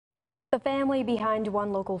The family behind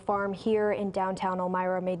one local farm here in downtown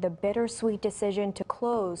Elmira made the bittersweet decision to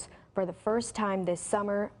close for the first time this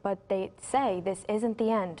summer, but they say this isn't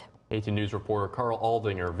the end. 18 News reporter Carl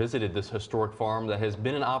Aldinger visited this historic farm that has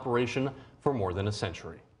been in operation for more than a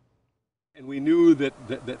century. And we knew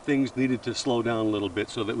that things needed to slow down a little bit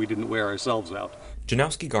so that we didn't wear ourselves out.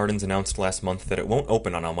 Janowski Gardens announced last month that it won't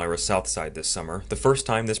open on Elmira's south side this summer, the first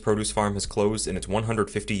time this produce farm has closed in its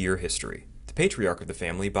 150-year history. The patriarch of the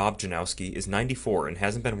family, Bob Janowski, is 94 and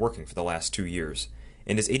hasn't been working for the last 2 years.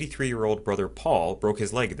 And his 83-year-old brother Paul broke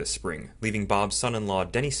his leg this spring, leaving Bob's son-in-law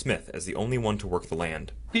Denny Smith as the only one to work the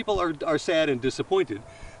land. People are sad and disappointed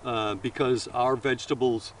because our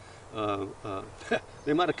vegetables,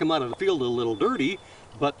 they might have come out of the field a little dirty,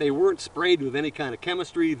 but they weren't sprayed with any kind of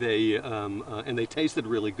chemistry. And they tasted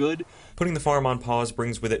really good. Putting the farm on pause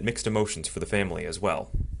brings with it mixed emotions for the family as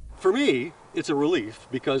well. For me, it's a relief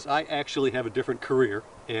because I actually have a different career,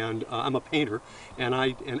 and I'm a painter, and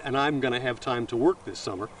I'm going to have time to work this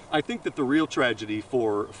summer. I think that the real tragedy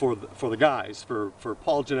for the guys, for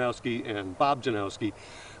Paul Janowski and Bob Janowski,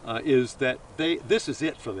 is that this is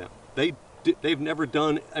it for them. They've never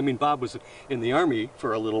done, I mean, Bob was in the Army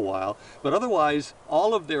for a little while, but otherwise,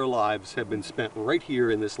 all of their lives have been spent right here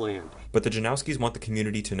in this land. But the Janowskis want the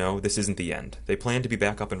community to know this isn't the end. They plan to be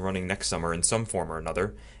back up and running next summer in some form or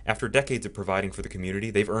another. After decades of providing for the community,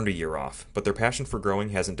 they've earned a year off, but their passion for growing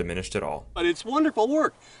hasn't diminished at all. But it's wonderful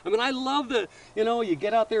work. I mean, I love you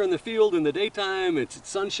get out there in the field in the daytime, it's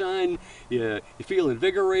sunshine, you feel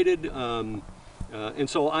invigorated. And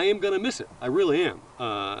so I am going to miss it. I really am.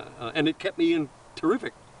 And it kept me in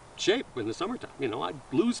terrific shape in the summertime. You know, I'd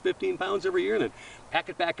lose 15 pounds every year and then pack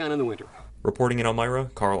it back on in the winter. Reporting in Elmira,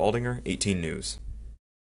 Carl Aldinger, 18 News.